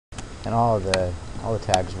and all the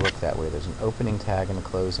tags work that way. There's an opening tag and a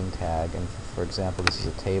closing tag, and for example, this is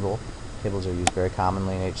a table. Tables are used very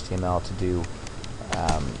commonly in HTML to do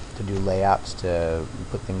layouts, to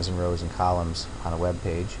put things in rows and columns on a web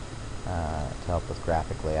page, to help with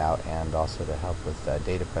graphic layout and also to help with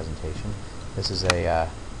data presentation. This is a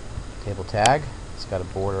table tag. It's got a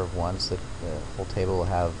border of 1, so that the whole table will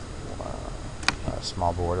have a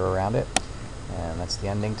small border around it, and that's the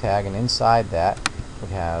ending tag. And inside that we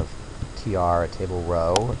have tr, a table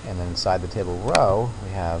row, and then inside the table row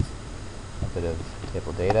we have a bit of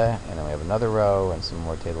table data, and then we have another row and some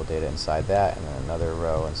more table data inside that, and then another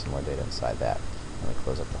row and some more data inside that, and we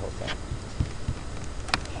close up the whole thing.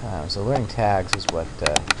 So learning tags is what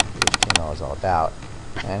HTML is all about.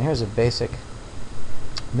 And here's a basic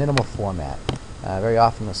minimal format. Very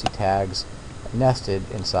often you'll see tags nested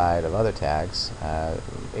inside of other tags.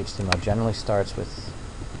 HTML generally starts with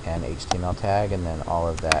an HTML tag, and then all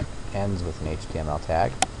of that ends with an HTML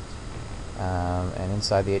tag. And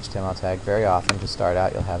inside the HTML tag, very often to start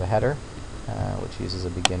out, you'll have a header, which uses a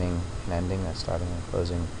beginning and ending, a starting and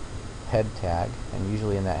closing head tag. And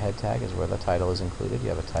usually in that head tag is where the title is included. You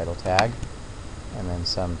have a title tag, and then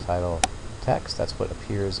some title text. That's what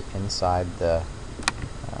appears inside the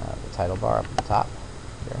title bar up at the top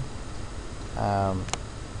here.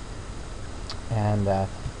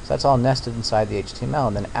 So that's all nested inside the HTML,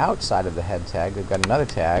 and then outside of the head tag we've got another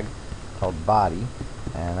tag called body,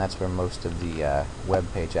 and that's where most of the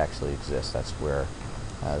web page actually exists. That's where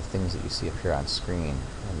the things that you see appear on screen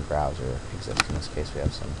in the browser exist. In this case we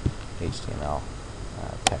have some HTML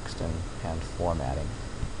text and formatting.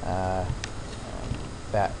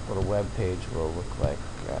 That little web page will look like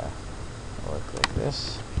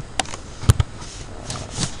this.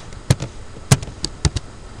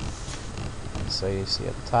 So you see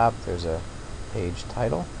at the top there's a page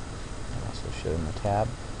title, also shown in the tab,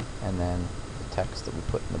 and then the text that we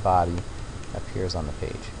put in the body appears on the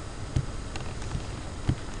page.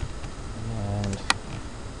 And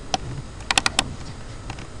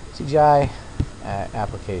CGI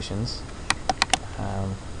applications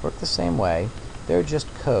work the same way. They're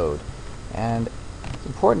just code, and it's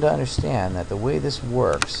important to understand that the way this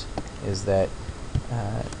works is that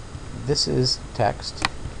this is text,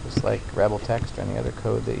 just like Rebol text or any other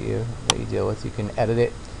code that you deal with. You can edit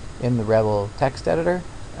it in the Rebol text editor.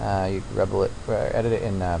 You can edit it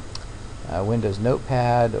in Windows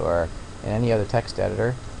Notepad or in any other text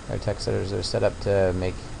editor. There are text editors that are set up to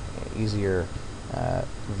make easier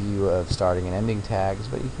view of starting and ending tags,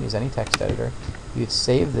 but you can use any text editor. You'd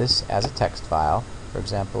save this as a text file. For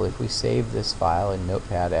example, if we save this file in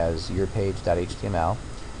Notepad as yourpage.html,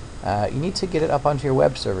 you need to get it up onto your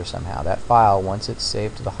web server somehow. That file, once it's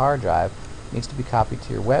saved to the hard drive, needs to be copied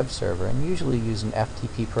to your web server, and usually use an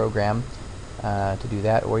FTP program to do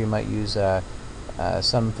that, or you might use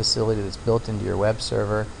some facility that's built into your web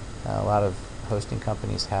server. A lot of hosting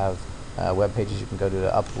companies have web pages you can go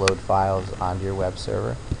to upload files onto your web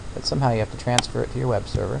server, but somehow you have to transfer it to your web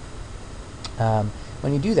server.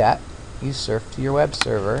 When you do that, you surf to your web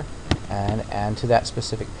server and to that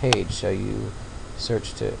specific page. So you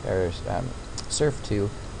surf to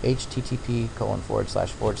http://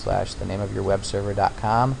 the name of your web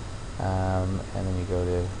server.com, and then you go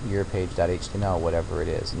to yourpage.html, whatever it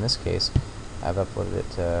is. In this case, I've uploaded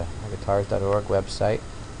it to a guitars.org website.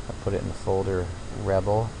 I put it in the folder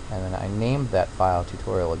Rebol, and then I named that file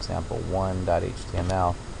tutorial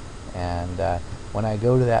example1.html. And when I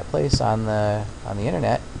go to that place on the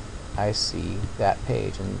internet, I see that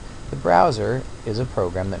page. And the browser is a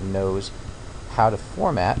program that knows how to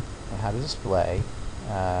format and how to display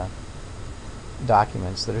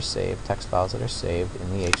documents that are saved, text files that are saved in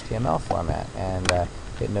the HTML format, and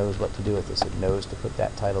it knows what to do with this. It knows to put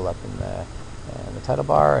that title up in the title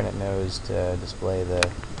bar, and it knows to display the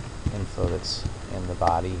info that's in the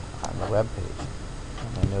body on the web page.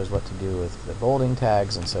 And it knows what to do with the bolding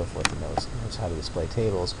tags and so forth. It knows how to display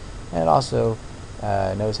tables, and it also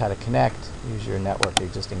knows how to connect, use your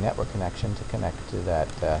existing network connection to connect to that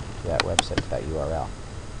website, to that URL.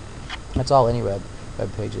 That's all any web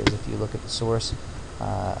page is. If you look at the source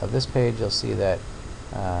of this page, you'll see that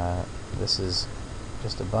this is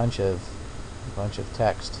just a bunch of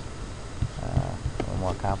text, a little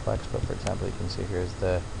more complex. But for example, you can see here's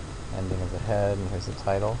the ending of the head, and here's the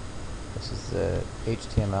title. This is the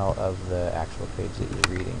HTML of the actual page that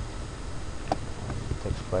you're reading. It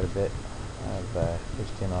takes quite a bit of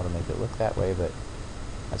HTML to make it look that way, but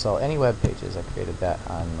that's all any web page is. I created that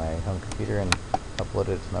on my home computer and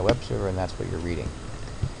uploaded it to my web server, and that's what you're reading.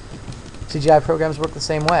 CGI programs work the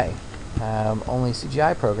same way, only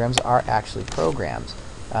CGI programs are actually programs.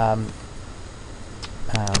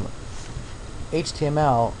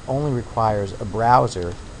 HTML only requires a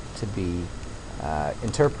browser to be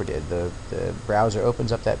interpreted. The browser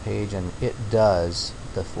opens up that page and it does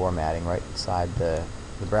the formatting right inside the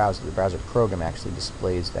browser. The browser program actually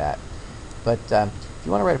displays that. But if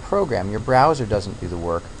you want to write a program, your browser doesn't do the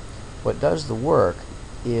work. What does the work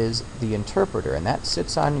is the interpreter, and that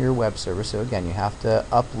sits on your web server. So again, you have to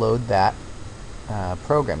upload that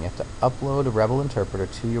program. You have to upload a Rebol interpreter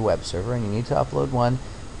to your web server, and you need to upload one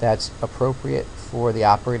that's appropriate for the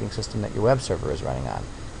operating system that your web server is running on.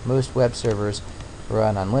 Most web servers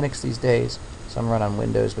run on Linux these days, some run on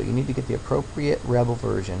Windows, but you need to get the appropriate Rebol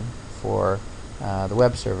version for the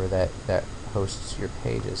web server that hosts your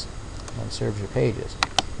pages and serves your pages.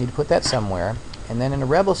 You need to put that somewhere, and then in a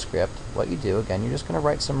Rebol script, what you do, again, you're just going to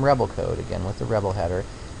write some Rebol code, again with the Rebol header.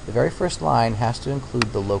 The very first line has to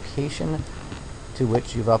include the location to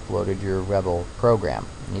which you've uploaded your Rebol program.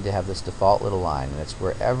 You need to have this default little line, and it's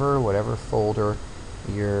whatever folder,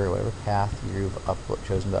 whatever path you've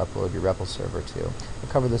chosen to upload your Rebol server to. We'll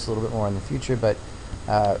cover this a little bit more in the future, but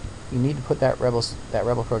you need to put that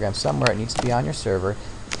Rebol program somewhere. It needs to be on your server,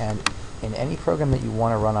 and in any program that you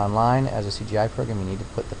want to run online as a CGI program, you need to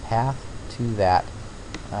put the path to that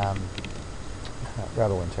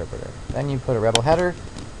Rebol interpreter. Then you put a Rebol header,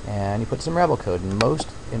 and you put some Rebol code.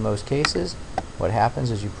 In most cases, what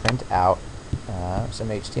happens is you print out some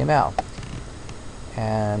HTML,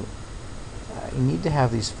 and you need to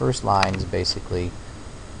have these first lines basically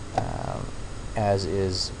as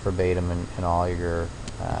is verbatim in all your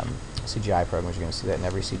CGI programs. You're going to see that in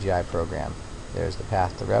every CGI program. There's the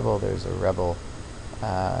path to Rebol, there's a Rebol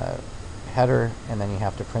header, and then you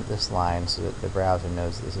have to print this line so that the browser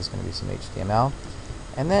knows this is going to be some HTML.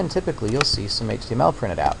 And then typically you'll see some HTML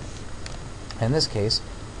printed out. In this case,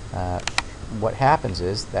 what happens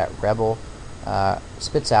is that Rebol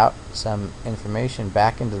spits out some information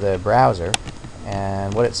back into the browser,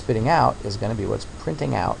 and what it's spitting out is going to be what's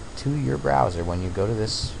printing out to your browser when you go to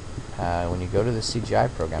this CGI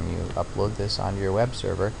program. You upload this onto your web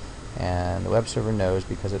server, and the web server knows,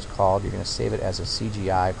 because it's called, you're going to save it as a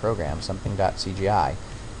CGI program, something.cgi.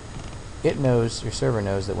 It knows, your server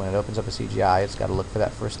knows, that when it opens up a CGI, it's got to look for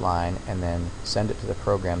that first line and then send it to the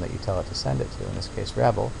program that you tell it to send it to, in this case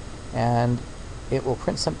Rebol, and it will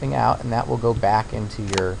print something out, and that will go back into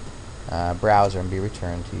your browser and be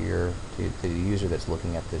returned to the user that's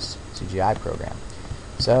looking at this CGI program.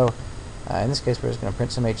 So in this case, we're just going to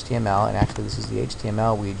print some HTML, and actually this is the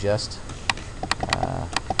HTML we just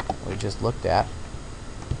looked at.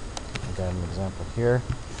 I've got an example here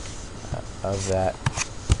of that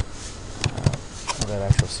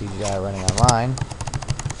actual CGI running online,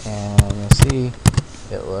 and you'll see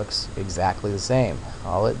it looks exactly the same.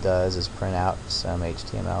 All it does is print out some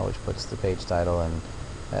HTML, which puts the page title and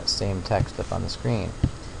that same text up on the screen.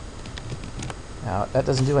 Now, that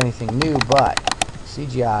doesn't do anything new, but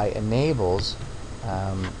CGI enables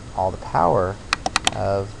all the power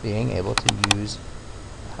of being able to use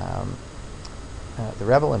the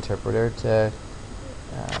Rebol interpreter to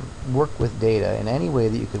work with data in any way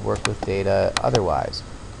that you could work with data otherwise.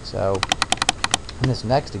 So in this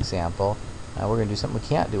next example, we're going to do something we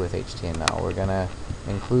can't do with HTML. We're going to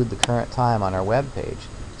include the current time on our web page.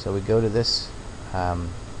 So we go to this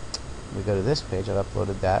page. I've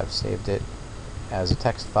uploaded that. I've saved it as a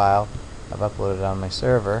text file. I've uploaded it on my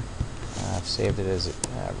server. I've saved it as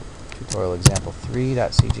tutorial example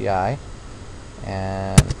 3.cgi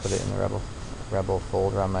and put it in the Rebol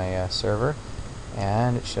folder on my server,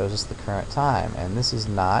 and it shows us the current time. And this is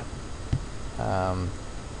not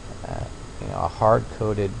a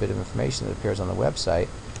hard-coded bit of information that appears on the website.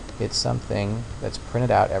 It's something that's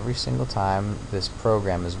printed out every single time this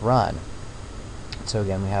program is run. So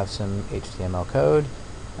again, we have some HTML code.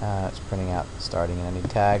 It's printing out starting and ending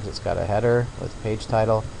tags. It's got a header with a page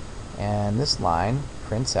title, and this line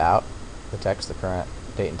prints out the text the current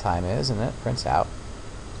date and time is, and then it prints out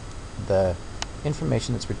the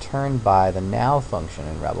information that's returned by the now function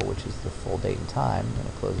in Rebol, which is the full date and time, and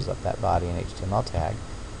it closes up that body and HTML tag.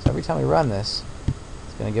 So every time we run this,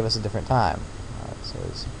 it's going to give us a different time. It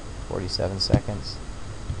says 47 seconds,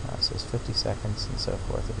 it says 50 seconds, and so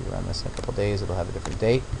forth. If you run this in a couple days, it'll have a different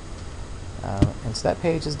date. And so that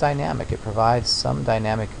page is dynamic. It provides some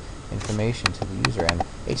dynamic information to the user, and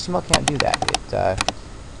HTML can't do that.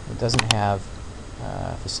 It doesn't have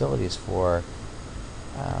facilities for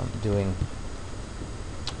doing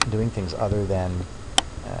things other than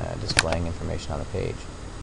displaying information on the page.